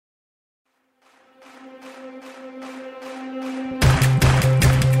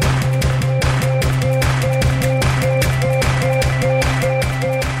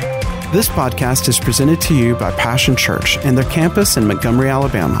This podcast is presented to you by Passion Church and their campus in Montgomery,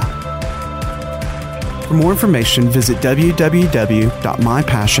 Alabama. For more information, visit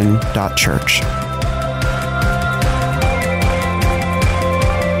www.mypassion.church.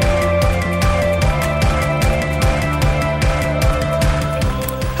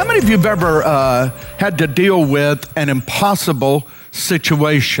 How many of you have ever had to deal with an impossible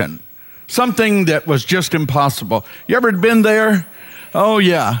situation? Something that was just impossible. You ever been there? Oh,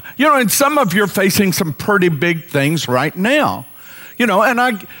 yeah. And some of you are facing some pretty big things right now. You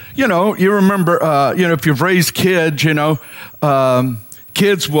remember, if you've raised kids,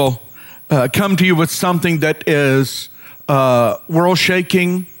 kids will come to you with something that is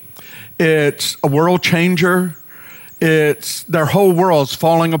world-shaking. It's a world changer. It's their whole world's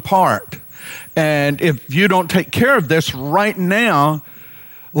falling apart. And if you don't take care of this right now,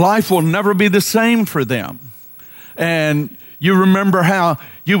 life will never be the same for them. And you remember how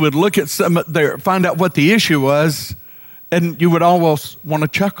you would look at find out what the issue was, and you would almost want to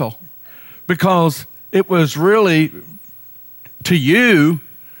chuckle because it was really, to you,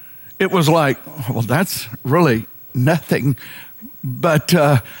 it was like, well, that's really nothing. But,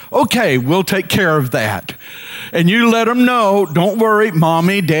 okay, we'll take care of that. And you let them know, don't worry,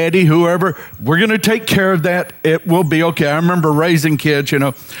 mommy, daddy, whoever, we're going to take care of that. It will be okay. I remember raising kids,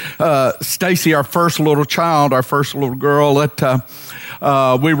 Stacy, our first little child, our first little girl,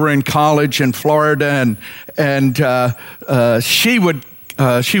 we were in college in Florida, and she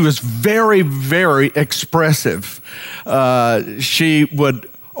was very, very expressive. She would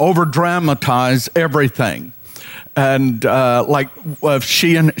over-dramatize everything. And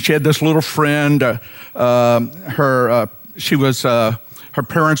she had this little friend. Her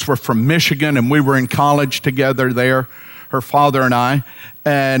parents were from Michigan, and we were in college together there. Her father and I,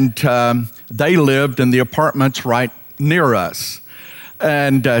 and they lived in the apartments right near us.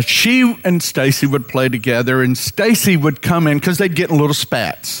 And she and Stacy would play together, and Stacy would come in because they'd get in little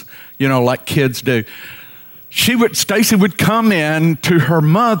spats, like kids do. Stacy would come in to her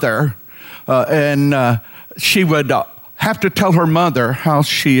mother, and she would have to tell her mother how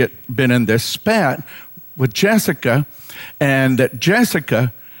she had been in this spat with Jessica, and that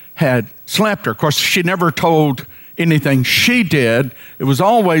Jessica had slapped her. Of course, she never told anything she did. It was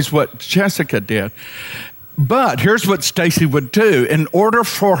always what Jessica did. But here's what Stacy would do. In order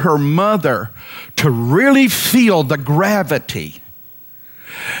for her mother to really feel the gravity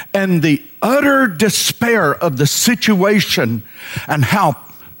and the utter despair of the situation and how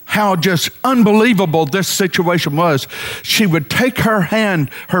just unbelievable this situation was, she would take her hand,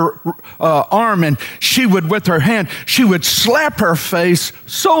 her arm, and she would slap her face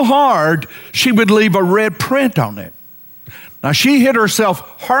so hard, she would leave a red print on it. Now, she hit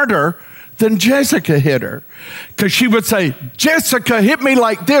herself harder than Jessica hit her, because she would say, Jessica hit me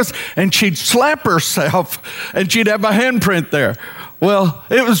like this, and she'd slap herself, and she'd have a handprint there. Well,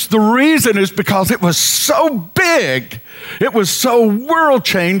 the reason is because it was so big. It was so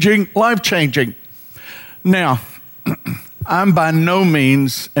world-changing, life-changing. Now, I'm by no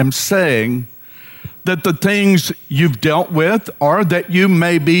means am saying that the things you've dealt with or that you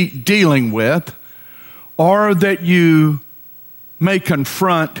may be dealing with or that you may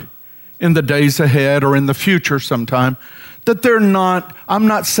confront in the days ahead or in the future sometime, that I'm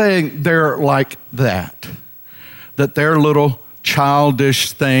not saying they're like that they're little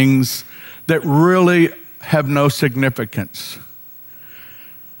childish things that really have no significance.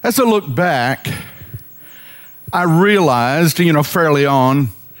 As I look back, I realized, fairly on,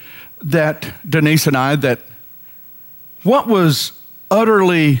 that Denise and I, that what was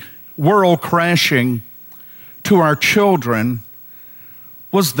utterly world-crashing to our children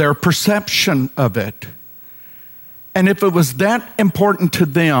was their perception of it. And if it was that important to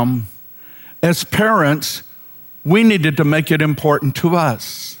them, as parents, we needed to make it important to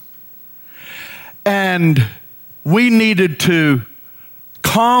us. And we needed to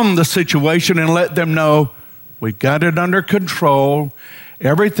calm the situation and let them know we've got it under control.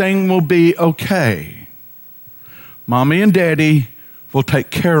 Everything will be okay. Mommy and Daddy will take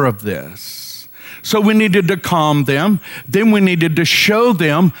care of this. So we needed to calm them. Then we needed to show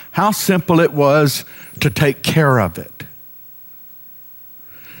them how simple it was to take care of it.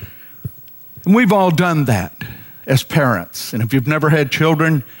 And we've all done that as parents. And if you've never had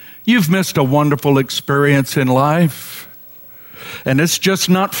children, you've missed a wonderful experience in life. And it's just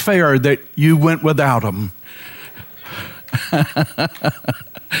not fair that you went without them.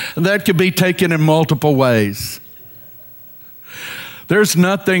 That could be taken in multiple ways. There's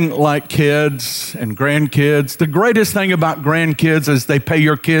nothing like kids and grandkids. The greatest thing about grandkids is they pay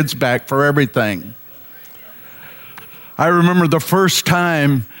your kids back for everything. I remember the first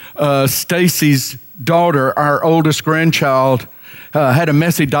time Stacy's daughter, our oldest grandchild, had a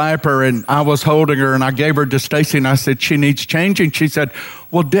messy diaper, and I was holding her, and I gave her to Stacy, and I said, she needs changing. She said,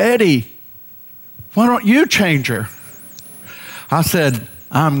 well, Daddy, why don't you change her? I said,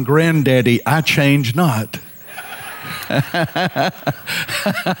 I'm granddaddy, I change not. I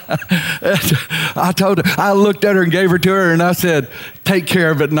looked at her and gave her to her, and I said, take care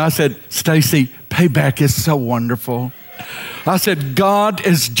of it. And I said, Stacy, payback is so wonderful. I said, God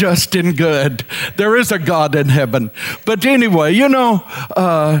is just and good. There is a God in heaven. But anyway,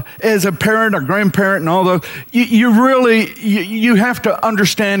 as a parent or grandparent and all those, you have to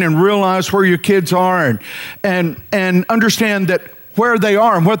understand and realize where your kids are and understand that where they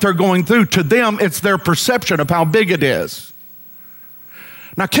are and what they're going through, to them, it's their perception of how big it is.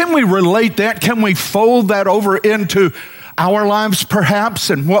 Now, can we relate that? Can we fold that over into our lives perhaps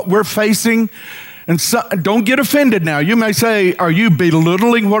and what we're facing? And so, don't get offended now. You may say, are you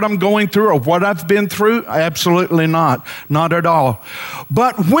belittling what I'm going through or what I've been through? Absolutely not. Not at all.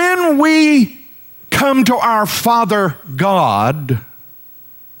 But when we come to our Father God,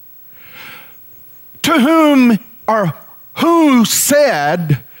 to whom or who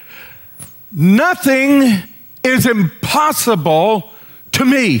said, nothing is impossible to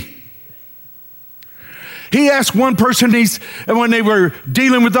me. He asked one person, and when they were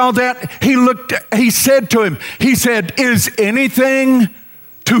dealing with all that, he said to him, is anything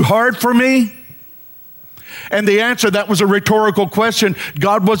too hard for me? And the answer, that was a rhetorical question.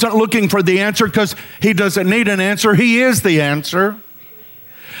 God wasn't looking for the answer because he doesn't need an answer. He is the answer.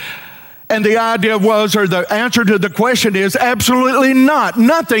 And the idea was, or the answer to the question is, absolutely not.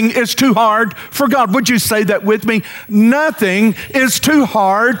 Nothing is too hard for God. Would you say that with me? Nothing is too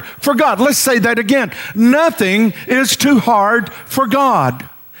hard for God. Let's say that again. Nothing is too hard for God.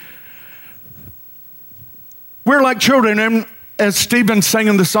 We're like children, and as Stephen's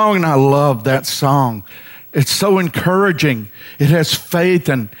singing the song, and I love that song. It's so encouraging. It has faith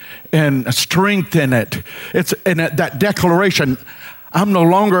and strength in it. It's in that declaration, I'm no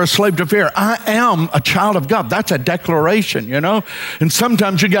longer a slave to fear. I am a child of God. That's a declaration, And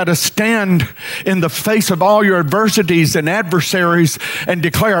sometimes you got to stand in the face of all your adversities and adversaries and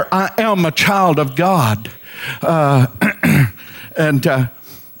declare, I am a child of God. But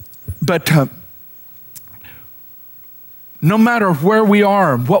no matter where we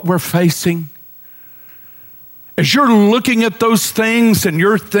are and what we're facing, as you're looking at those things and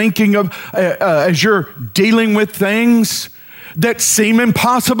you're thinking of, as you're dealing with things that seem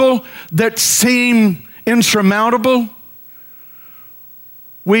impossible, that seem insurmountable,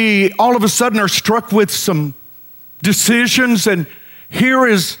 we all of a sudden are struck with some decisions, and here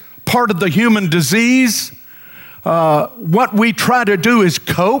is part of the human disease. What we try to do is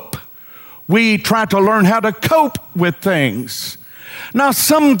cope. We try to learn how to cope with things. Now,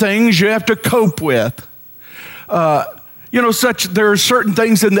 some things you have to cope with. There are certain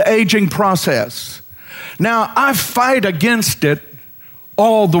things in the aging process. Now, I fight against it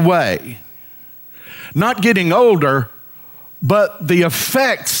all the way. Not getting older, but the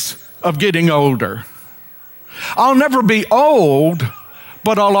effects of getting older. I'll never be old,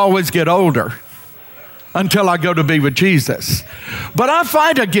 but I'll always get older until I go to be with Jesus. But I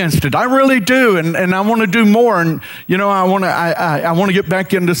fight against it. I really do, and I want to do more. And I want to get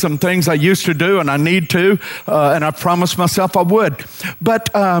back into some things I used to do, and I need to, and I promised myself I would,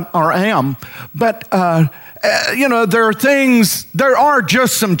 or am. But there are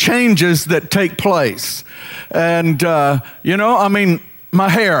just some changes that take place, and my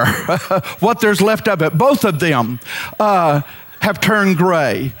hair, what there's left of it, both of them have turned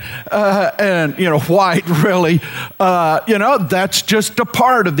gray and white, really. That's just a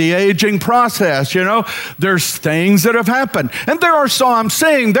part of the aging process. There's things that have happened, and there are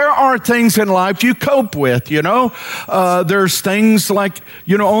things in life you cope with. There's things like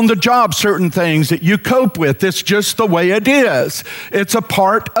on the job, certain things that you cope with. It's just the way it is. It's a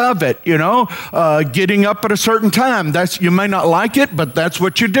part of it. Getting up at a certain time. You may not like it, but that's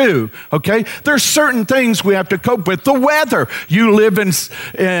what you do. Okay. There's certain things we have to cope with. The weather. You live in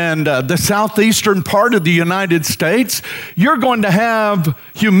the southeastern part of the United States, you're going to have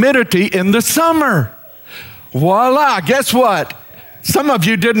humidity in the summer. Voila, guess what? Some of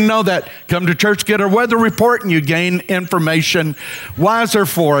you didn't know that. Come to church, get a weather report, and you gain information wiser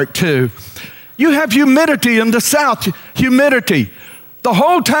for it too. You have humidity in the South, humidity. The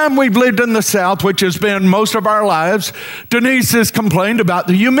whole time we've lived in the South, which has been most of our lives, Denise has complained about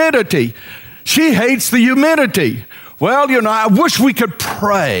the humidity. She hates the humidity. Well, I wish we could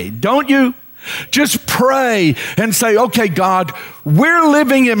pray, don't you? Just pray and say, okay, God, we're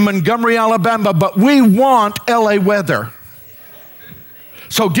living in Montgomery, Alabama, but we want LA weather.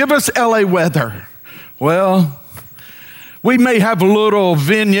 So give us LA weather. Well, we may have little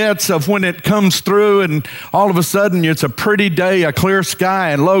vignettes of when it comes through and all of a sudden it's a pretty day, a clear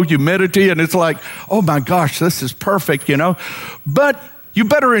sky and low humidity, and it's like, oh my gosh, this is perfect, But you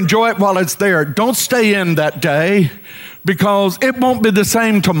better enjoy it while it's there. Don't stay in that day, because it won't be the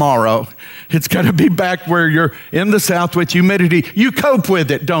same tomorrow. It's got to be back where you're in the South with humidity. You cope with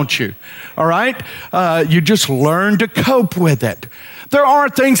it, don't you? All right? You just learn to cope with it. There are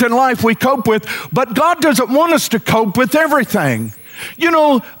things in life we cope with, but God doesn't want us to cope with everything.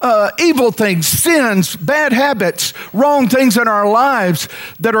 Evil things, sins, bad habits, wrong things in our lives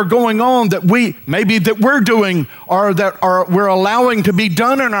that are going on that we're doing or we're allowing to be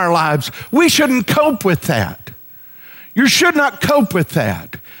done in our lives. We shouldn't cope with that. You should not cope with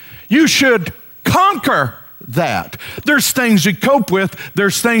that. You should conquer that. There's things you cope with.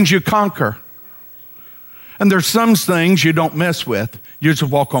 There's things you conquer. And there's some things you don't mess with. You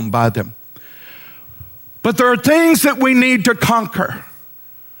just walk on by them. But there are things that we need to conquer.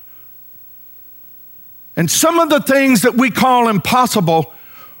 And some of the things that we call impossible,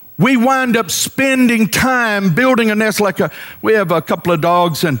 we wind up spending time building a nest. We have a couple of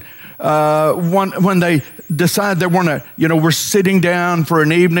dogs, and when they decide they want to, we're sitting down for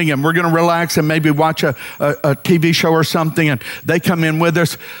an evening and we're going to relax and maybe watch a TV show or something, and they come in with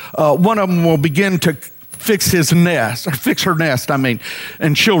us, one of them will begin to fix her nest,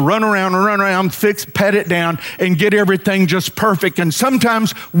 and she'll run around, pat it down, and get everything just perfect. And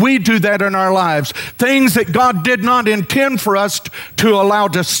sometimes we do that in our lives. Things that God did not intend for us to allow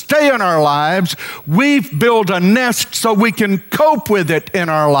to stay in our lives, we build a nest so we can cope with it in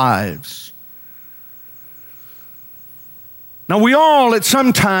our lives. Now, we all at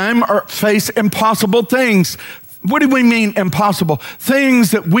some time face impossible things. What do we mean impossible? Things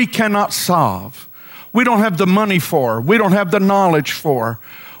that we cannot solve. We don't have the money for. We don't have the knowledge for.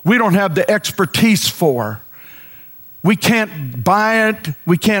 We don't have the expertise for. We can't buy it.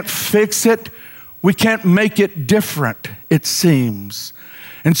 We can't fix it. We can't make it different, it seems.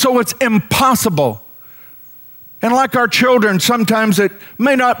 And so it's impossible. And like our children, sometimes it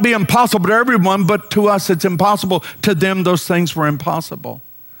may not be impossible to everyone, but to us it's impossible. To them, those things were impossible.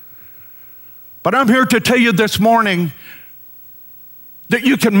 But I'm here to tell you this morning that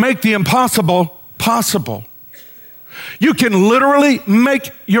you can make the impossible possible. You can literally make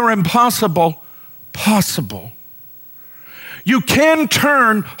your impossible possible. You can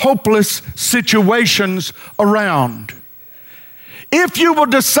turn hopeless situations around. If you will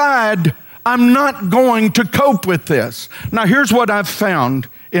decide, I'm not going to cope with this. Now, here's what I've found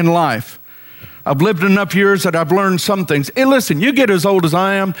in life. I've lived enough years that I've learned some things. Hey, listen, you get as old as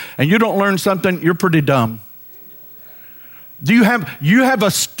I am and you don't learn something, you're pretty dumb.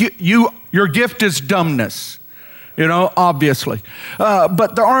 Your gift is dumbness, obviously.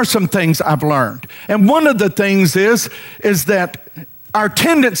 But there are some things I've learned. And one of the things is that our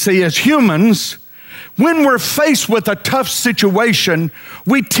tendency as humans, when we're faced with a tough situation,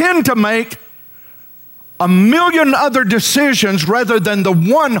 we tend to make a million other decisions rather than the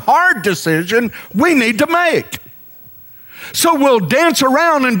one hard decision we need to make. So we'll dance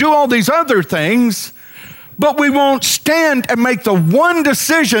around and do all these other things, but we won't stand and make the one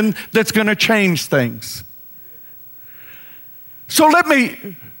decision that's going to change things. So let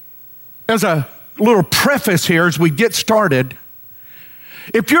me, as a little preface here as we get started,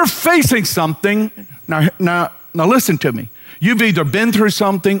 if you're facing something, now listen to me. You've either been through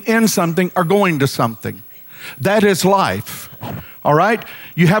something, in something, or going to something. That is life, all right?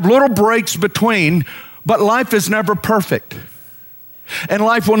 You have little breaks between, but life is never perfect. And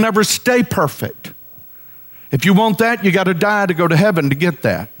life will never stay perfect. If you want that, you got to die to go to heaven to get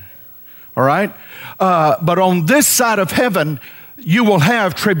that. All right? But on this side of heaven, you will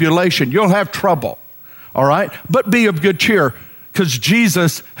have tribulation. You'll have trouble. All right? But be of good cheer, because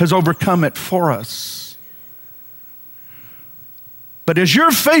Jesus has overcome it for us. But as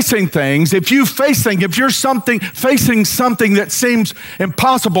you're facing things, if you're facing something that seems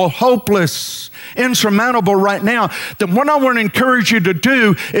impossible, hopeless, insurmountable right now, then what I want to encourage you to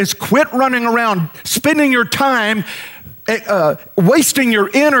do is quit running around, spending your time, wasting your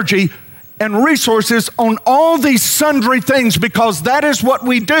energy and resources on all these sundry things, because that is what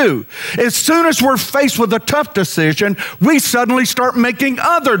we do. As soon as we're faced with a tough decision, we suddenly start making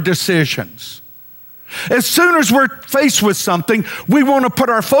other decisions. As soon as we're faced with something, we want to put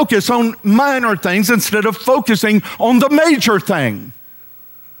our focus on minor things instead of focusing on the major thing.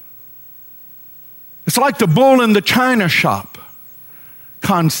 It's like the bull in the china shop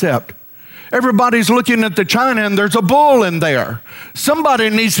concept. Everybody's looking at the china and there's a bull in there. Somebody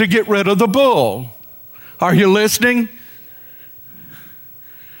needs to get rid of the bull. Are you listening?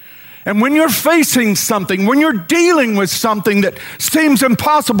 And when you're facing something, when you're dealing with something that seems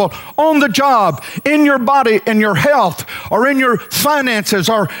impossible on the job, in your body, in your health, or in your finances,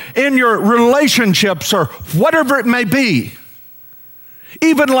 or in your relationships, or whatever it may be,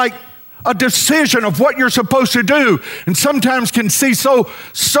 even like a decision of what you're supposed to do, and sometimes can see so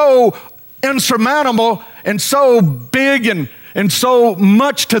insurmountable and so big and so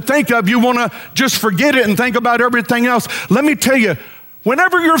much to think of, you want to just forget it and think about everything else. Let me tell you,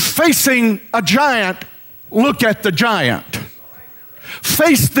 whenever you're facing a giant, look at the giant.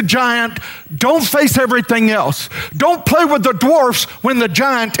 Face the giant. Don't face everything else. Don't play with the dwarfs when the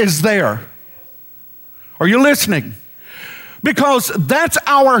giant is there. Are you listening? Because that's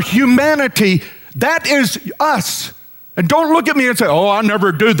our humanity. That is us. And don't look at me and say, oh, I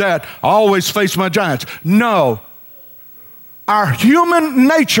never do that. I always face my giants. No. Our human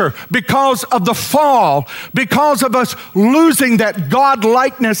nature, because of the fall, because of us losing that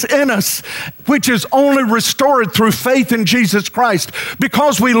God-likeness in us, which is only restored through faith in Jesus Christ,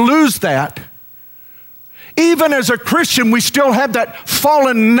 because we lose that, even as a Christian, we still have that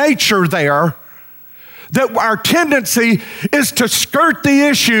fallen nature there, that our tendency is to skirt the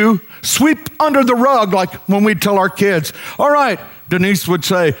issue, sweep under the rug, like when we tell our kids, all right, Denise would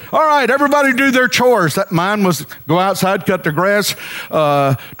say, all right, everybody do their chores. That mine was go outside, cut the grass,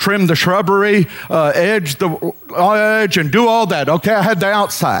 trim the shrubbery, edge the edge, and do all that. Okay, I had the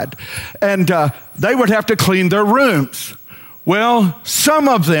outside. And they would have to clean their rooms. Well, some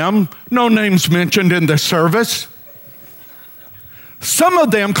of them, no names mentioned in this service, some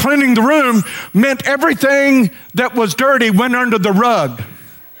of them cleaning the room meant everything that was dirty went under the rug.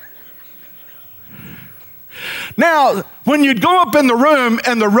 Now, when you'd go up in the room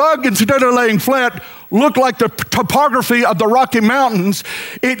and the rug, instead of laying flat, looked like the topography of the Rocky Mountains,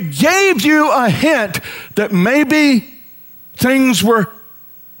 it gave you a hint that maybe things were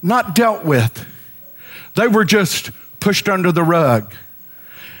not dealt with. They were just pushed under the rug.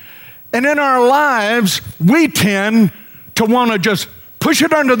 And in our lives, we tend to want to just push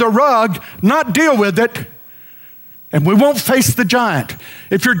it under the rug, not deal with it, and we won't face the giant.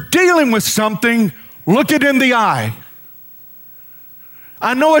 If you're dealing with something, look it in the eye.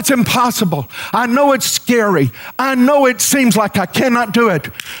 I know it's impossible. I know it's scary. I know it seems like I cannot do it.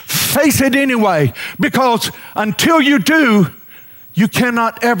 Face it anyway, because until you do, you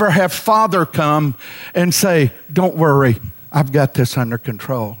cannot ever have Father come and say, don't worry, I've got this under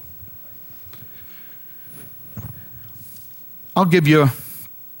control. I'll give you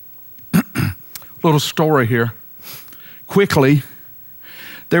a little story here. Quickly,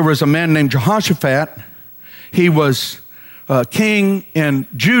 there was a man named Jehoshaphat. He was king in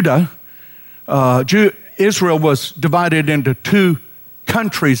Judah. Israel was divided into two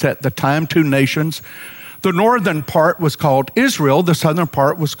countries at the time, two nations. The northern part was called Israel. The southern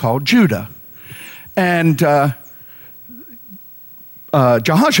part was called Judah. And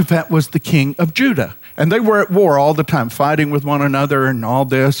Jehoshaphat was the king of Judah. And they were at war all the time, fighting with one another and all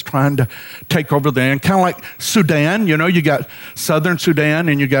this, trying to take over the land. Kind of like Sudan. You know, you got southern Sudan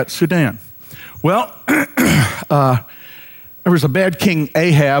and you got Sudan. Well, there was a bad king,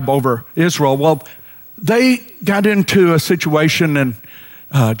 Ahab, over Israel. Well, they got into a situation, and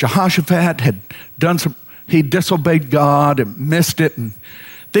Jehoshaphat had done he disobeyed God and missed it. And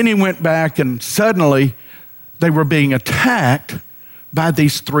then he went back, and suddenly they were being attacked by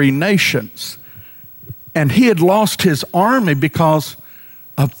these three nations. And he had lost his army because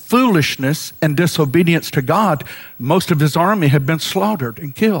of foolishness and disobedience to God. Most of his army had been slaughtered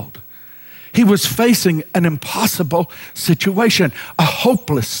and killed. He was facing an impossible situation, a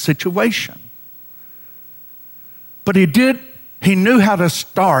hopeless situation. But he knew how to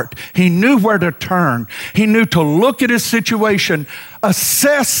start. He knew where to turn. He knew to look at his situation,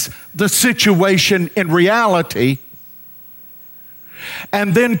 assess the situation in reality,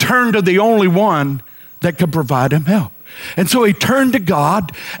 and then turn to the only one that could provide him help. And so he turned to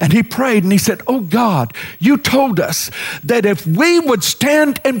God and he prayed and he said, oh God, you told us that if we would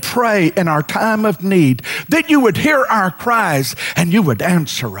stand and pray in our time of need, that you would hear our cries and you would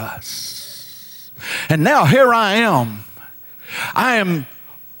answer us. And now here I am. I am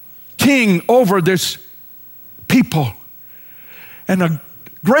king over this people, and a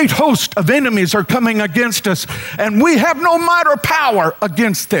great host of enemies are coming against us, and we have no might or power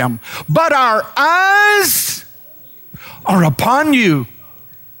against them. But our eyes are upon you.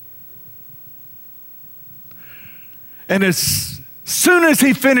 And as soon as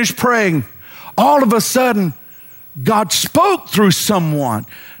he finished praying, all of a sudden, God spoke through someone.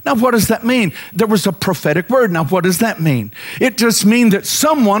 Now, what does that mean? There was a prophetic word. Now, what does that mean? It just means that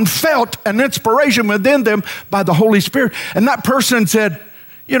someone felt an inspiration within them by the Holy Spirit. And that person said,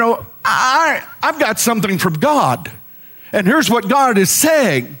 you know, I've got something from God. And here's what God is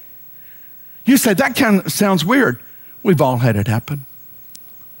saying. You say, that kind of sounds weird. We've all had it happen.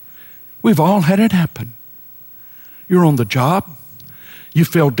 We've all had it happen. You're on the job. You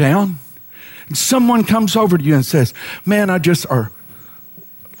feel down. And someone comes over to you and says, man, or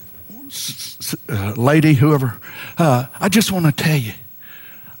lady, whoever, I just want to tell you,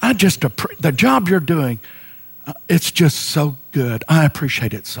 the job you're doing, it's just so good. I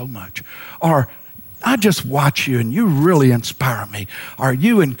appreciate it so much. Or I just watch you and you really inspire me. Or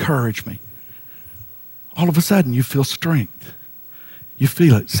you encourage me. All of a sudden you feel strength. You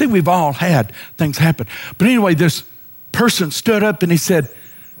feel it. See, we've all had things happen. But anyway, this person stood up and he said,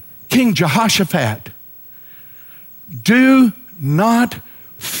 King Jehoshaphat, do not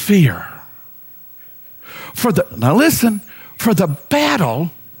fear. Now listen, for the battle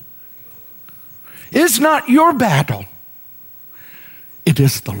is not your battle. It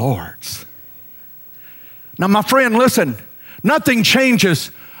is the Lord's. Now, my friend, listen, nothing changes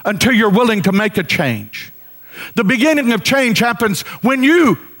until you're willing to make a change. The beginning of change happens when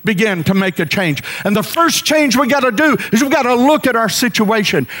you begin to make a change. And the first change we got to do is we got to look at our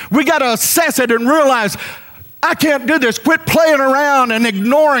situation. We got to assess it and realize, I can't do this. Quit playing around and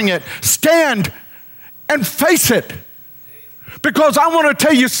ignoring it. Stand and face it. Because I want to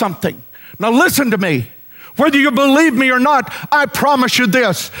tell you something. Now listen to me. Whether you believe me or not, I promise you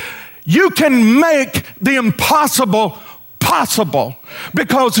this. You can make the impossible possible,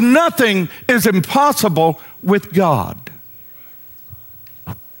 because nothing is impossible with God.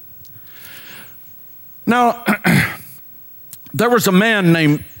 Now, there was a man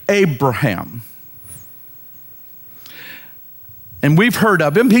named Abraham. And we've heard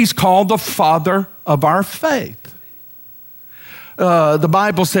of him. He's called the father of our faith. The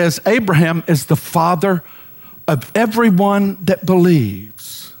Bible says Abraham is the father of everyone that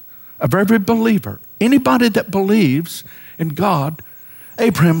believes, of every believer. Anybody that believes in God,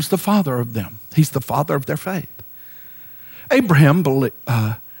 Abraham's the father of them. He's the father of their faith. Abraham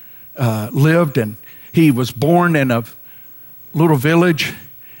lived, and he was born in a little village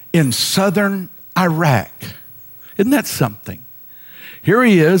in southern Iraq. Isn't that something? Here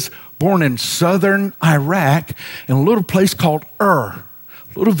he is, born in southern Iraq in a little place called Ur,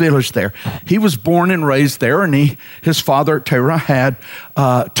 a little village there. He was born and raised there, and his father, Terah, had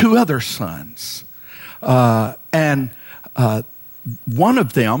two other sons. And one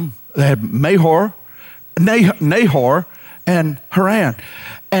of them, they had Nahor and Haran.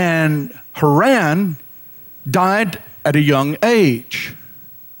 And Haran died at a young age.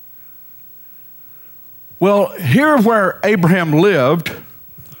 Well, here where Abraham lived,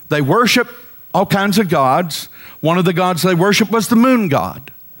 they worshiped all kinds of gods. One of the gods they worshiped was the moon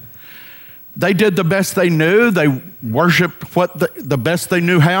god. They did the best they knew. They worshiped the best they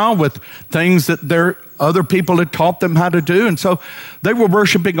knew how with things that their other people had taught them how to do. And so they were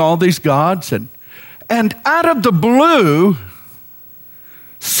worshiping all these gods. And out of the blue,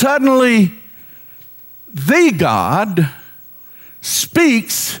 suddenly the God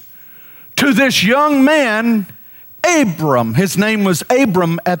speaks to this young man, Abram. His name was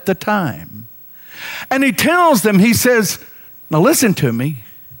Abram at the time. And he tells them, he says, now listen to me.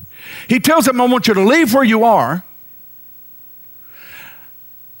 He tells them, I want you to leave where you are,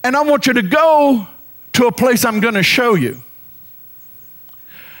 and I want you to go to a place I'm going to show you.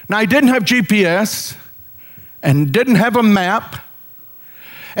 Now, he didn't have GPS and didn't have a map,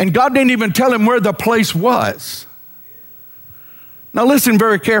 and God didn't even tell him where the place was. Now, listen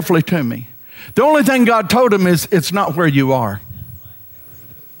very carefully to me. The only thing God told him is, it's not where you are.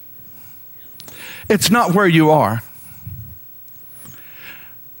 It's not where you are.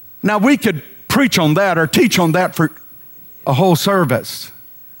 Now, we could preach on that or teach on that for a whole service.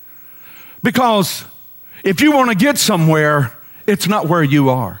 Because if you want to get somewhere, it's not where you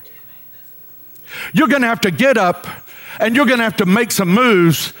are. You're going to have to get up and you're going to have to make some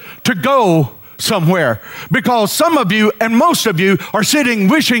moves to go somewhere. Because some of you and most of you are sitting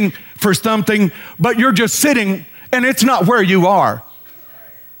wishing for something, but you're just sitting and it's not where you are.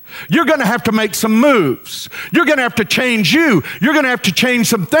 You're going to have to make some moves. You're going to have to change you. You're going to have to change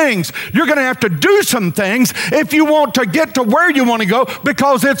some things. You're going to have to do some things if you want to get to where you want to go,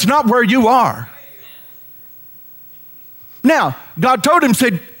 because it's not where you are. Now, God told him,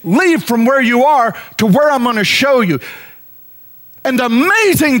 said, leave from where you are to where I'm going to show you. And the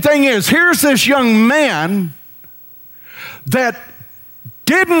amazing thing is, here's this young man that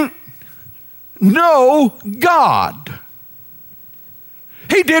didn't know God.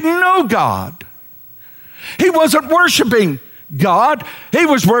 He didn't know God. He wasn't worshiping God. He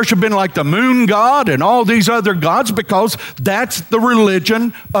was worshiping like the moon god and all these other gods because that's the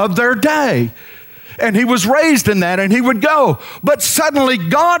religion of their day. And he was raised in that, and he would go. But suddenly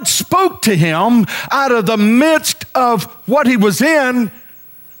God spoke to him out of the midst of what he was in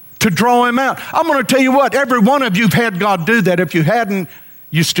to draw him out. I'm going to tell you what, every one of you have had God do that. If you hadn't,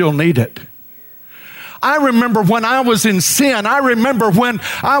 you still need it. I remember when I was in sin. I remember when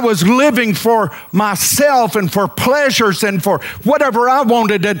I was living for myself and for pleasures and for whatever I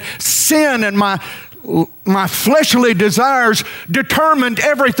wanted, and sin and my fleshly desires determined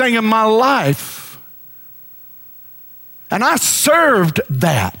everything in my life. And I served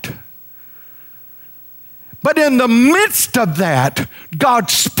that. But in the midst of that, God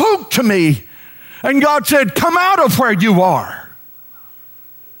spoke to me, and God said, come out of where you are.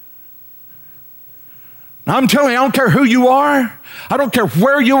 Now, I'm telling you, I don't care who you are. I don't care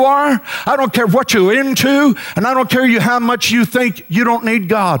where you are. I don't care what you're into. And I don't care how much you think you don't need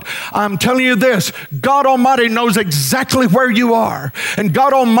God. I'm telling you this, God Almighty knows exactly where you are. And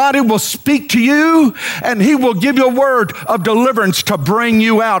God Almighty will speak to you, and He will give you a word of deliverance to bring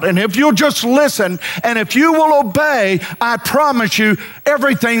you out. And if you'll just listen, and if you will obey, I promise you,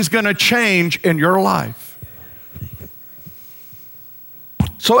 everything's going to change in your life.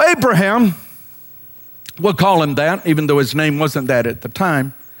 So Abraham, we'll call him that, even though his name wasn't that at the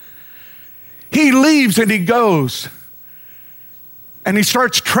time. He leaves and he goes. And he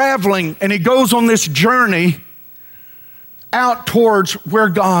starts traveling, and he goes on this journey out towards where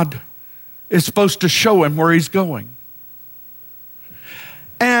God is supposed to show him where he's going.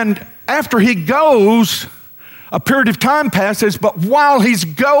 And after he goes, a period of time passes, but while he's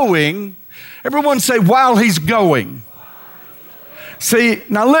going, everyone say, while he's going. See,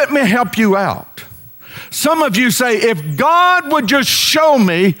 now let me help you out. Some of you say, if God would just show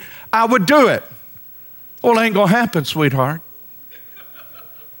me, I would do it. Well, it ain't going to happen, sweetheart.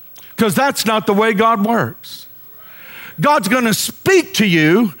 Because that's not the way God works. God's going to speak to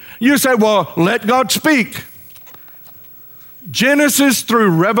you. You say, well, let God speak. Genesis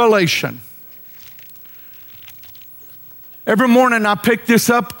through Revelation. Every morning I pick this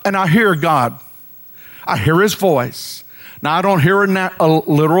up and I hear God. I hear His voice. Now, I don't hear a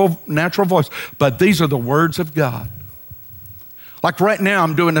literal, natural voice, but these are the words of God. Like right now,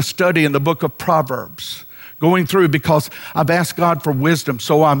 I'm doing a study in the book of Proverbs, going through because I've asked God for wisdom,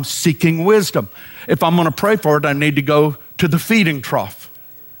 so I'm seeking wisdom. If I'm going to pray for it, I need to go to the feeding trough.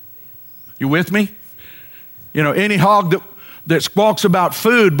 You with me? You know, any hog that squawks about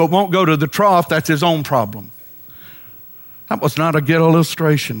food but won't go to the trough, that's his own problem. That was not a good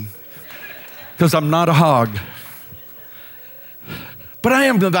illustration because I'm not a hog. But I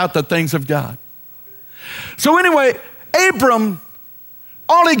am about the things of God. So anyway, Abram,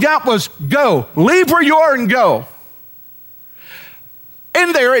 all he got was go. Leave where you are and go.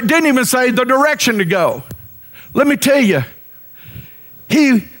 In there, it didn't even say the direction to go. Let me tell you,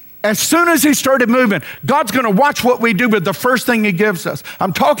 as soon as he started moving, God's going to watch what we do with the first thing He gives us.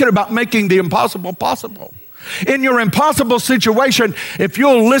 I'm talking about making the impossible possible. In your impossible situation, if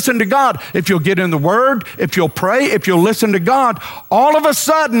you'll listen to God, if you'll get in the Word, if you'll pray, if you'll listen to God, all of a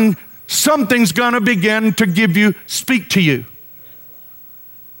sudden, something's going to begin to speak to you.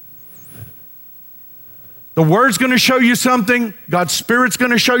 The Word's going to show you something. God's Spirit's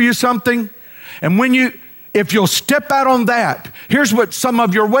going to show you something. And if you'll step out on that, here's what some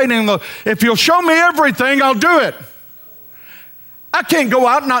of you are waiting on. If you'll show me everything, I'll do it. I can't go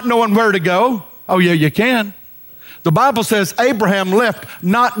out not knowing where to go. Oh, yeah, you can. The Bible says Abraham left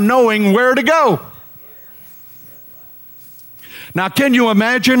not knowing where to go. Now, can you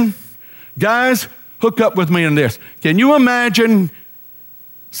imagine, guys, hook up with me in this. Can you imagine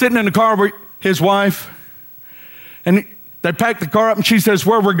sitting in the car with his wife, and they pack the car up and she says,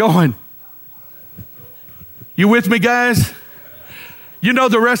 where we're going? You with me, guys? You know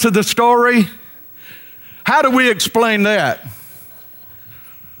the rest of the story? How do we explain that?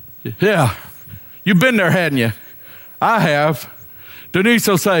 Yeah. You've been there, hadn't you? I have. Denise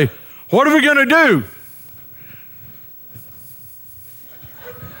will say, what are we going to do?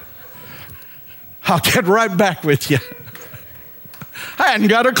 I'll get right back with you. I hadn't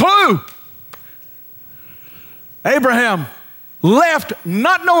got a clue. Abraham left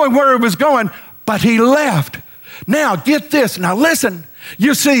not knowing where he was going, but he left. Now, get this. Now, listen.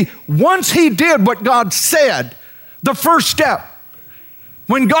 You see, once he did what God said, the first step,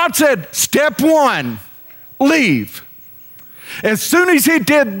 when God said, step one, leave. As soon as he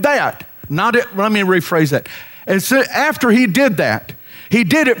did that, let me rephrase that. After he did that, he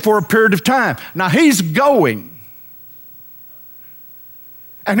did it for a period of time. Now he's going.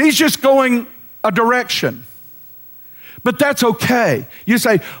 And he's just going a direction. But that's okay. You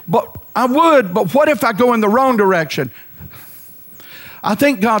say, but what if I go in the wrong direction? I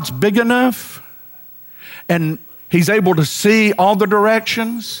think God's big enough and he's able to see all the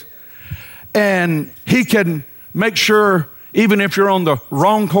directions, and he can make sure, even if you're on the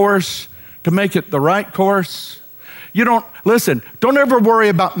wrong course, to make it the right course. Don't ever worry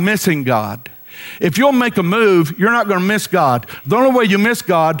about missing God. If you'll make a move, you're not going to miss God. The only way you miss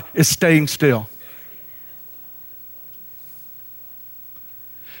God is staying still.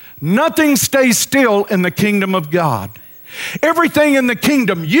 Nothing stays still in the kingdom of God. Everything in the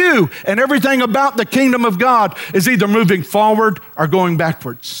kingdom, you and everything about the kingdom of God is either moving forward or going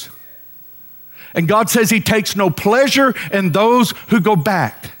backwards. And God says he takes no pleasure in those who go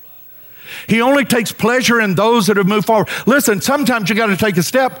back. He only takes pleasure in those that have moved forward. Listen, sometimes you got to take a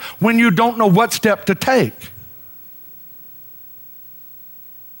step when you don't know what step to take.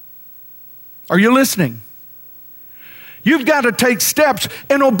 Are you listening? You've got to take steps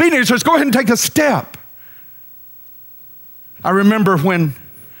in obedience. Just go ahead and take a step. I remember when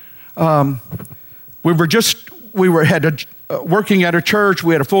we were working at a church.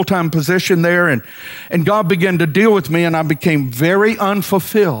 We had a full-time position there, and God began to deal with me, and I became very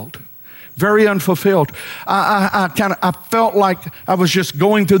unfulfilled. Very unfulfilled. I felt like I was just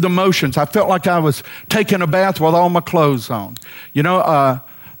going through the motions. I felt like I was taking a bath with all my clothes on.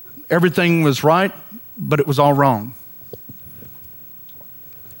 Everything was right, but it was all wrong.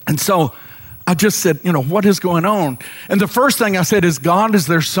 And so I just said, what is going on? And the first thing I said is, God, is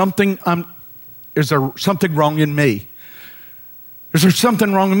there something wrong in me? Is there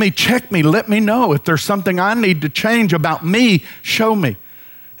something wrong in me? Check me. Let me know. If there's something I need to change about me, show me.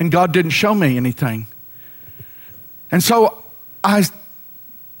 And God didn't show me anything. And so I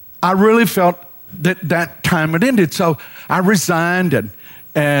really felt that time had ended. So I resigned,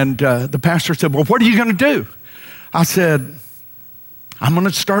 and the pastor said, well, what are you going to do? I said, I'm going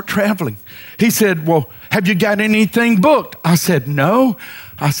to start traveling. He said, well, have you got anything booked? I said, no.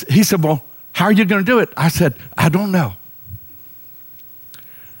 He said, well, how are you going to do it? I said, I don't know.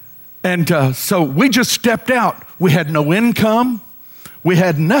 And so we just stepped out. We had no income. We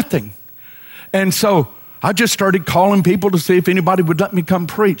had nothing. And so I just started calling people to see if anybody would let me come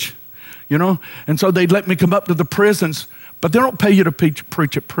preach, And so they'd let me come up to the prisons, but they don't pay you to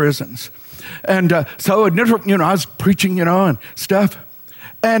preach at prisons. And so, I was preaching, and stuff.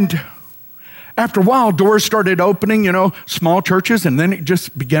 And after a while, doors started opening, small churches, and then it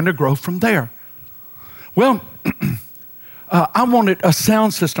just began to grow from there. Well, I wanted a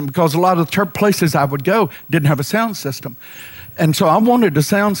sound system because a lot of the church places I would go didn't have a sound system. And so I wanted a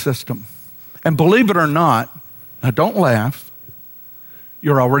sound system. And believe it or not, now don't laugh.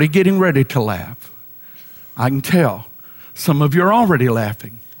 You're already getting ready to laugh. I can tell. Some of you are already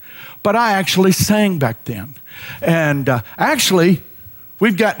laughing. But I actually sang back then. And actually,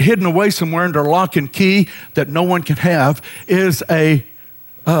 we've got hidden away somewhere under lock and key that no one can have is a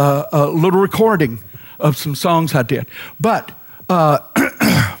little recording of some songs I did. But I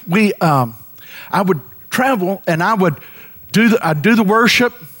would travel, and I'd do the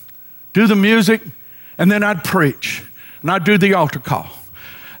worship, do the music, and then I'd preach, and I'd do the altar call.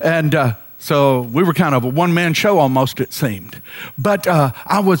 And so we were kind of a one-man show almost, it seemed. But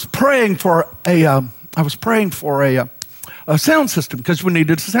I was praying for a sound system because we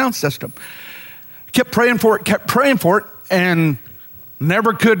needed a sound system. Kept praying for it, and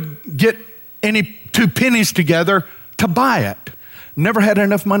never could get any 2 pennies together to buy it. Never had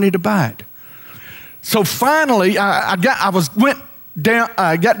enough money to buy it. So finally, I got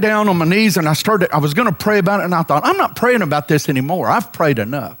down on my knees, and I was going to pray about it, and I thought, I'm not praying about this anymore. I've prayed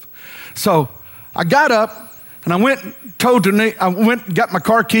enough. So I got up, and I went and got my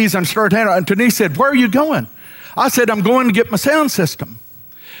car keys, and started handing it. And Denise said, where are you going? I said, I'm going to get my sound system.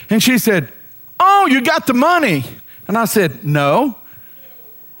 And she said, oh, you got the money. And I said, no.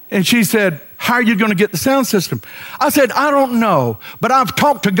 And she said, how are you going to get the sound system? I said, I don't know, but I've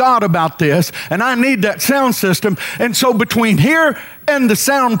talked to God about this, and I need that sound system. And so between here and the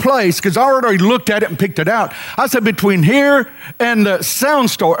sound place, because I already looked at it and picked it out, I said, between here and the sound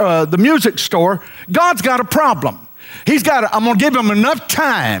store, the music store, God's got a problem. I'm going to give him enough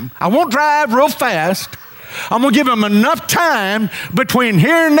time. I won't drive real fast. I'm going to give him enough time between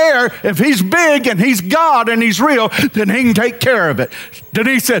here and there. If he's big and he's God and he's real, then he can take care of it.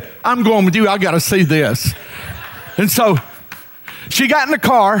 Denise said, I'm going with you. I got to see this. And so she got in the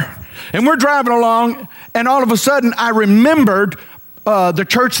car, and we're driving along, and all of a sudden I remembered the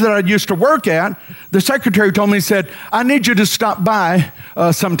church that I used to work at, the secretary told me, he said, I need you to stop by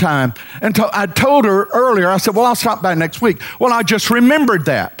sometime. And I told her earlier, I said, well, I'll stop by next week. Well, I just remembered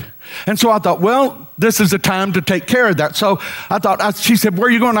that. And so I thought, well, this is the time to take care of that. So I thought, she said, where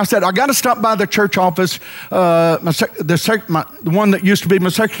are you going? I said, I got to stop by the church office. The one that used to be my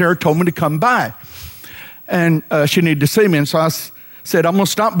secretary told me to come by. And she needed to see me. And so I said, I'm going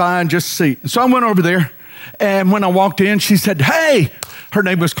to stop by and just see. And so I went over there. And when I walked in, she said, hey, her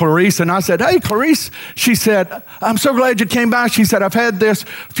name was Clarice. And I said, hey, Clarice. She said, I'm so glad you came by. She said, I've had this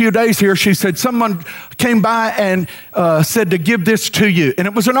few days here. She said, someone came by and said to give this to you. And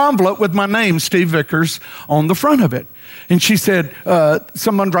it was an envelope with my name, Steve Vickers, on the front of it. And she said,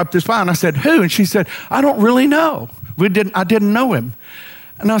 someone dropped this by. And I said, who? And she said, I don't really know. I didn't know him.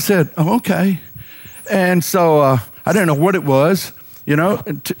 And I said, oh, okay. And so I didn't know what it was. You know,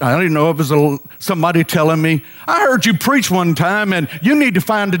 I didn't know if it was somebody telling me, I heard you preach one time and you need to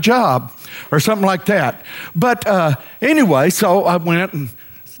find a job or something like that. But anyway, so I went and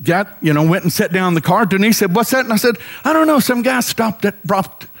went and sat down in the car. Denise said, what's that? And I said, I don't know. Some guy stopped it,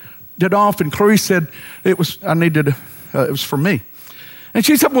 dropped it off. And Clarice said, it was for me. And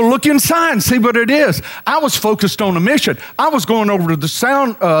she said, well, look inside and see what it is. I was focused on a mission. I was going over to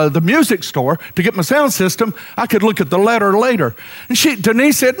the music store to get my sound system. I could look at the letter later. And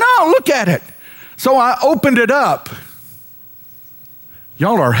Denise said, no, look at it. So I opened it up.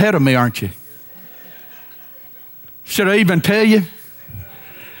 Y'all are ahead of me, aren't you? Should I even tell you?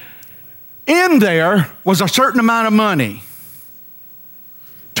 In there was a certain amount of money,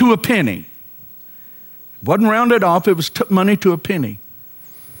 to a penny. It wasn't rounded off. It was money to a penny.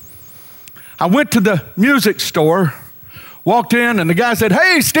 I went to the music store, walked in, and the guy said,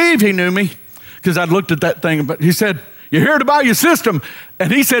 hey, Steve. He knew me because I'd looked at that thing. But he said, you're here to buy your system.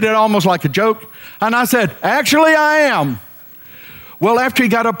 And he said it almost like a joke. And I said, actually, I am. Well, after he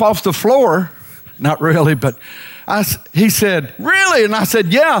got up off the floor, not really, but he said, really? And I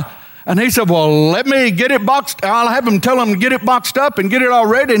said, yeah. And he said, well, let me get it boxed. I'll have him tell him to get it boxed up and get it all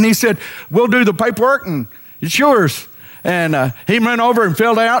ready. And he said, we'll do the paperwork and it's yours. And he went over and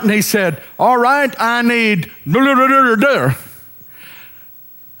filled out, and he said, all right, I need blah, blah, blah, blah, blah.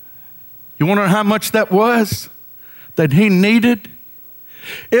 You want to know how much that was that he needed?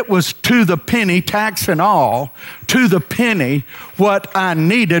 It was to the penny, tax and all, to the penny what I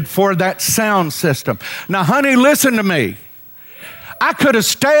needed for that sound system. Now, honey, listen to me. I could have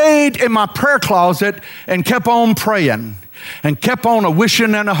stayed in my prayer closet and kept on praying. And kept on a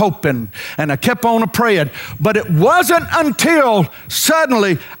wishing and a hoping. And I kept on a praying. But it wasn't until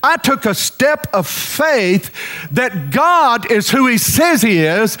suddenly I took a step of faith that God is who he says he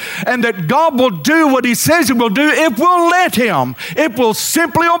is. And that God will do what he says he will do if we'll let him. If we'll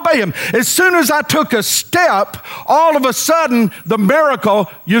simply obey him. As soon as I took a step, all of a sudden the miracle,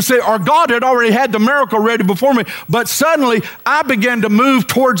 you see, or God had already had the miracle ready before me. But suddenly I began to move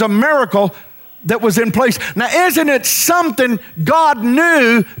towards a miracle that was in place. Now, isn't it something God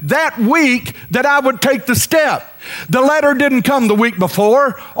knew that week that I would take the step? The letter didn't come the week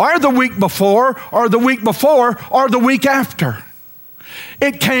before, or the week before, or the week before, or the week after.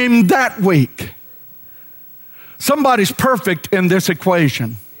 It came that week. Somebody's perfect in this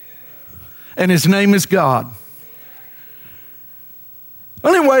equation, and his name is God.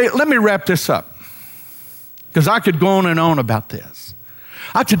 Anyway, let me wrap this up, because I could go on and on about this.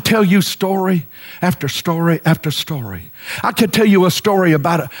 I could tell you story after story after story. I could tell you a story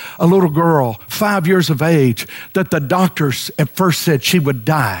about a little girl, 5 years of age, that the doctors at first said she would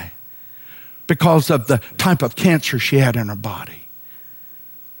die because of the type of cancer she had in her body.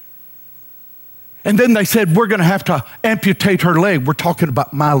 And then they said, we're going to have to amputate her leg. We're talking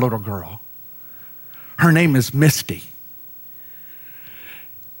about my little girl. Her name is Misty.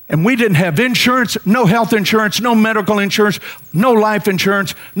 And we didn't have insurance, no health insurance, no medical insurance, no life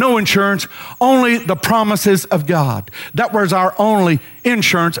insurance, no insurance, only the promises of God. That was our only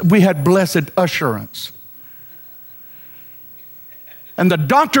insurance. We had blessed assurance. And the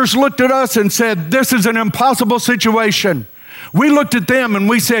doctors looked at us and said, this is an impossible situation. We looked at them and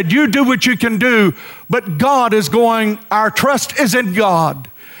we said, you do what you can do, but God is going, our trust is in God,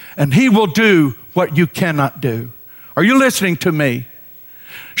 and he will do what you cannot do. Are you listening to me?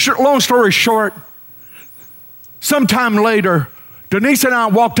 Long story short, sometime later, Denise and I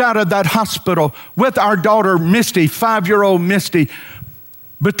walked out of that hospital with our daughter, Misty, 5-year-old Misty,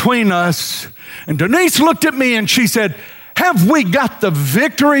 between us. And Denise looked at me and she said, Have we got the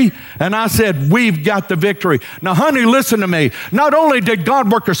victory? And I said, we've got the victory. Now, honey, listen to me. Not only did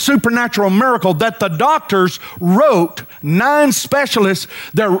God work a supernatural miracle that the doctors wrote, 9 specialists,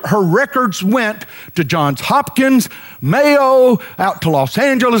 her records went to Johns Hopkins, Mayo, out to Los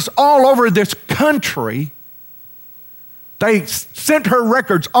Angeles, all over this country. They sent her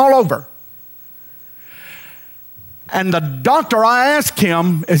records all over. And the doctor, I asked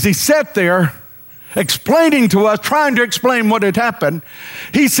him as he sat there, explaining to us, trying to explain what had happened,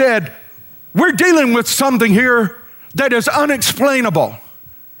 he said, we're dealing with something here that is unexplainable.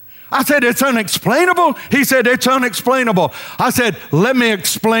 I said, it's unexplainable? He said, it's unexplainable. I said, let me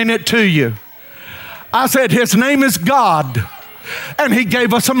explain it to you. I said, his name is God, and he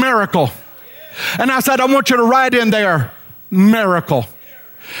gave us a miracle. And I said, I want you to write in there, miracle.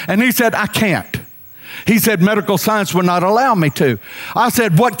 And he said, I can't. He said, medical science would not allow me to. I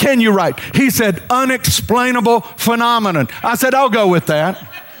said, what can you write? He said, unexplainable phenomenon. I said, I'll go with that.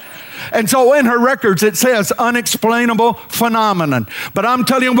 And so in her records, it says unexplainable phenomenon. But I'm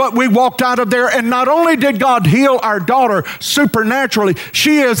telling you what, we walked out of there, and not only did God heal our daughter supernaturally,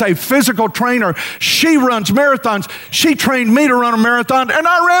 she is a physical trainer. She runs marathons. She trained me to run a marathon, and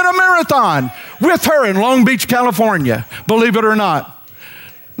I ran a marathon with her in Long Beach, California, believe it or not.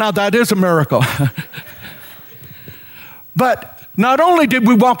 Now, that is a miracle. But not only did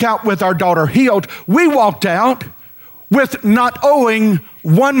we walk out with our daughter healed, we walked out with not owing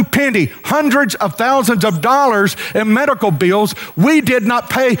one penny, hundreds of thousands of dollars in medical bills. We did not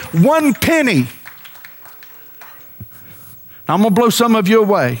pay one penny. I'm going to blow some of you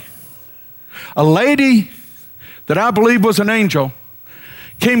away. A lady that I believe was an angel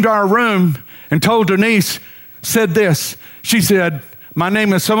came to our room and told Denise, said this. She said, my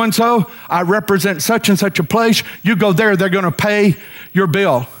name is so-and-so. I represent such and such a place. You go there, they're going to pay your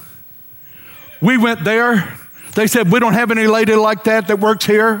bill. We went there. They said, we don't have any lady like that works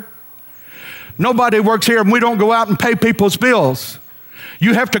here. Nobody works here, and we don't go out and pay people's bills.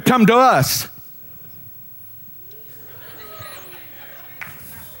 You have to come to us.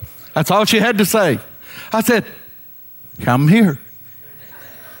 That's all she had to say. I said, come here.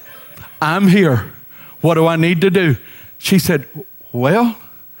 I'm here. What do I need to do? She said, well,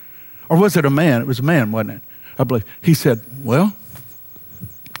 or was it a man? It was a man, wasn't it? I believe. He said, well,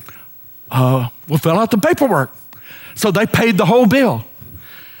 we'll fill out the paperwork. So they paid the whole bill.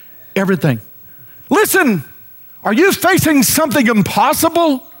 Everything. Listen, are you facing something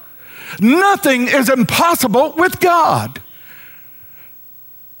impossible? Nothing is impossible with God.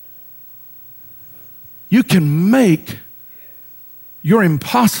 You can make your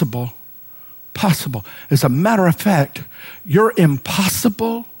impossible possible. As a matter of fact, your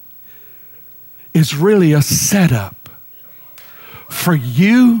impossible is really a setup for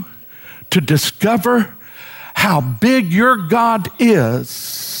you to discover how big your God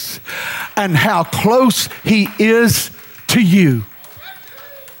is and how close he is to you.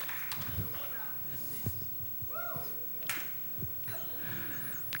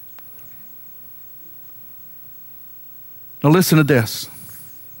 Now listen to this.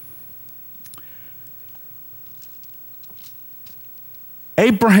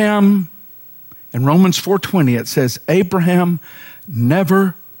 Abraham, in Romans 4:20, it says, Abraham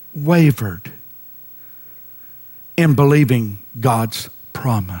never wavered in believing God's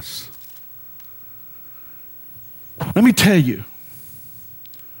promise. Let me tell you,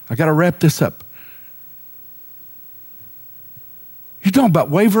 I got to wrap this up. You're talking about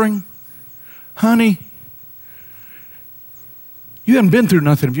wavering? Honey, you haven't been through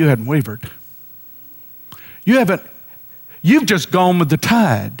nothing if you hadn't wavered. You've just gone with the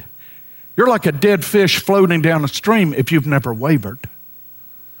tide. You're like a dead fish floating down a stream if you've never wavered.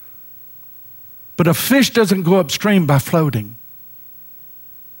 But a fish doesn't go upstream by floating.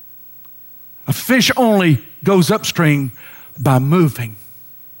 A fish only goes upstream by moving.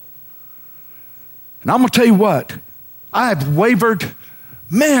 And I'm going to tell you what, I have wavered.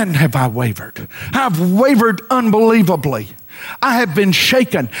 Man, have I wavered. I've wavered unbelievably. I have been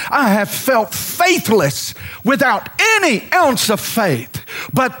shaken. I have felt faithless without any ounce of faith.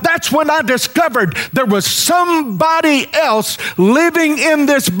 But that's when I discovered there was somebody else living in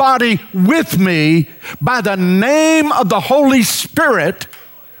this body with me by the name of the Holy Spirit,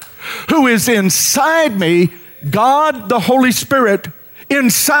 who is inside me, God the Holy Spirit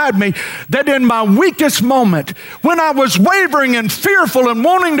inside me, that in my weakest moment, when I was wavering and fearful and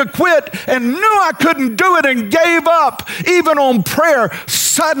wanting to quit and knew I couldn't do it and gave up, even on prayer,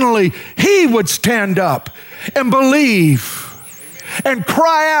 suddenly he would stand up and believe and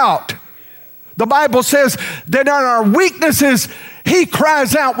cry out. The Bible says that in our weaknesses, he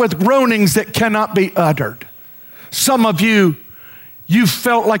cries out with groanings that cannot be uttered. Some of you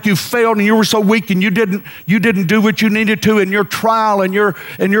felt like you failed and you were so weak and you didn't do what you needed to in your trial and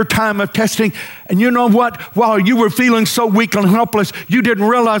your time of testing. And you know what? While you were feeling so weak and helpless, you didn't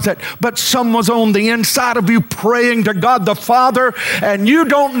realize that. But someone was on the inside of you praying to God the Father, and you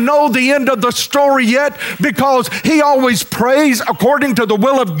don't know the end of the story yet because He always prays according to the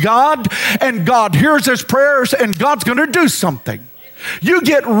will of God, and God hears His prayers, and God's going to do something. You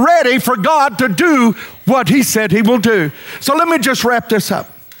get ready for God to do what He said He will do. So let me just wrap this up.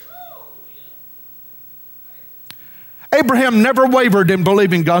 Abraham never wavered in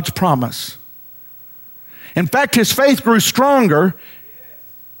believing God's promise. In fact, his faith grew stronger,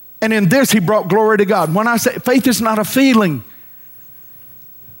 and in this he brought glory to God. When I say faith is not a feeling,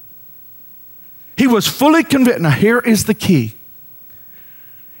 he was fully convinced. Now here is the key.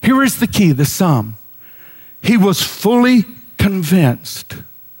 Here is the key, the sum. He was fully convinced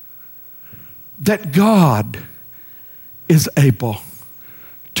that God is able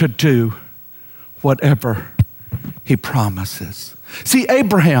to do whatever He promises. See,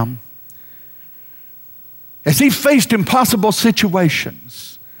 Abraham, as he faced impossible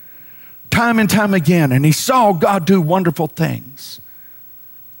situations time and time again, and he saw God do wonderful things.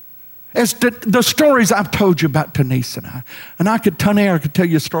 As the stories I've told you about Denise and I could tell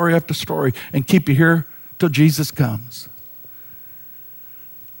you story after story and keep you here till Jesus comes.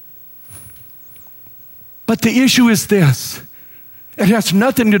 But the issue is this. It has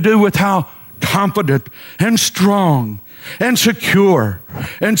nothing to do with how confident and strong and secure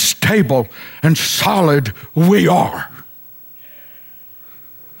and stable and solid we are.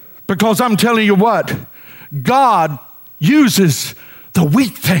 Because I'm telling you what, God uses the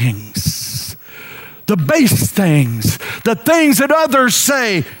weak things, the base things, the things that others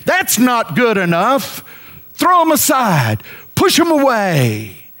say, that's not good enough. Throw them aside, push them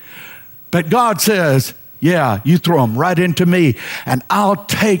away. But God says, yeah, you throw them right into me, and I'll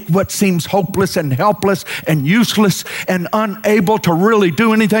take what seems hopeless and helpless and useless and unable to really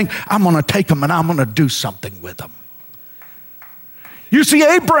do anything. I'm going to take them and I'm going to do something with them. You see,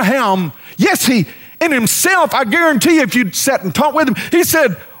 Abraham, yes, he, in himself, I guarantee you, if you'd sat and talked with him, he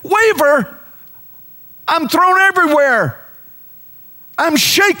said, waver, I'm thrown everywhere. I'm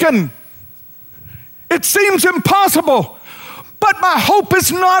shaken. It seems impossible, but my hope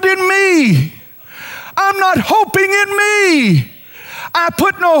is not in me. I'm not hoping in me. I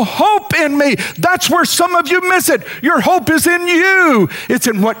put no hope in me. That's where some of you miss it. Your hope is in you. It's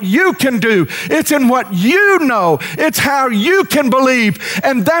in what you can do. It's in what you know. It's how you can believe.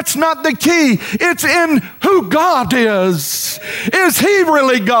 And that's not the key. It's in who God is. Is He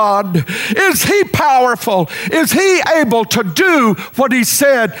really God? Is He powerful? Is He able to do what He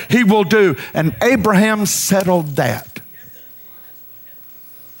said He will do? And Abraham settled that.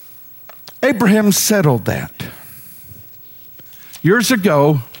 Abraham settled that. Years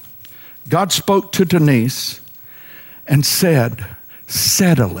ago, God spoke to Denise and said,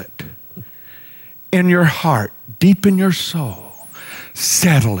 settle it in your heart, deep in your soul.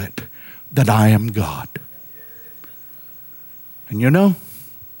 Settle it that I am God. And you know,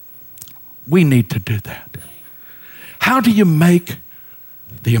 we need to do that. How do you make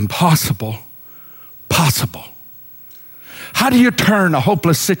the impossible possible? How do you turn a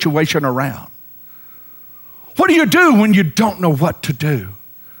hopeless situation around? What do you do when you don't know what to do?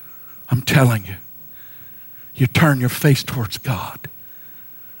 I'm telling you, you turn your face towards God.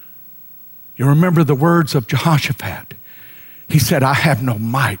 You remember the words of Jehoshaphat. He said, I have no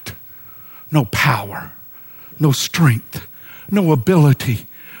might, no power, no strength, no ability,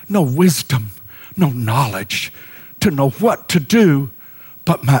 no wisdom, no knowledge to know what to do,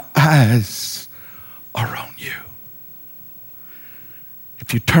 but my eyes are on you.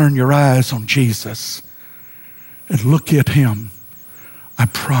 If you turn your eyes on Jesus and look at Him, I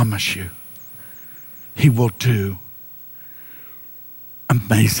promise you, He will do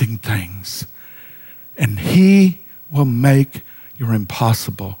amazing things. And He will make your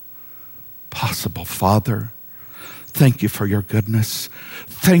impossible possible. Father, thank you for your goodness.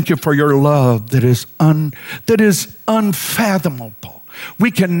 Thank you for your love that is unfathomable.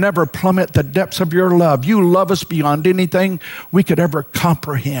 We can never plummet the depths of your love. You love us beyond anything we could ever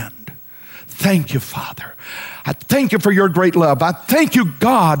comprehend. Thank you, Father. I thank you for your great love. I thank you,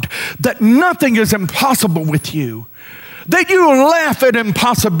 God, that nothing is impossible with you. That you laugh at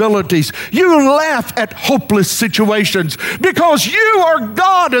impossibilities. You laugh at hopeless situations because you are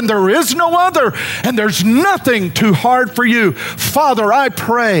God and there is no other, and there's nothing too hard for you. Father, I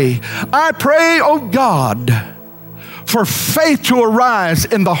pray, oh God, for faith to arise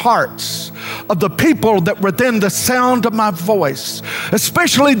in the hearts of the people that within the sound of my voice,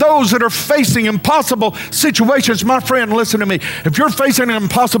 especially those that are facing impossible situations. My friend, listen to me. If you're facing an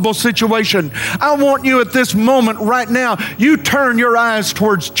impossible situation, I want you at this moment right now, you turn your eyes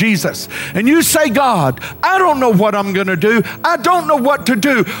towards Jesus and you say, God, I don't know what I'm going to do. I don't know what to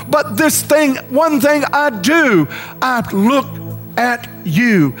do, but one thing I do, I look at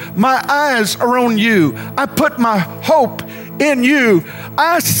you. My eyes are on you. I put my hope in you.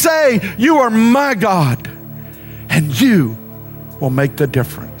 I say, you are my God, and you will make the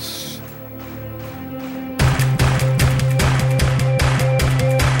difference.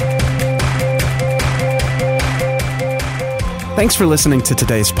 Thanks for listening to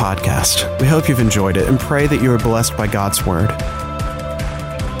today's podcast. We hope you've enjoyed it and pray that you are blessed by God's Word.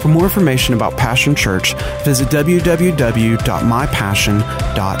 For more information about Passion Church, visit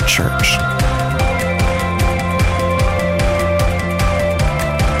www.mypassion.church.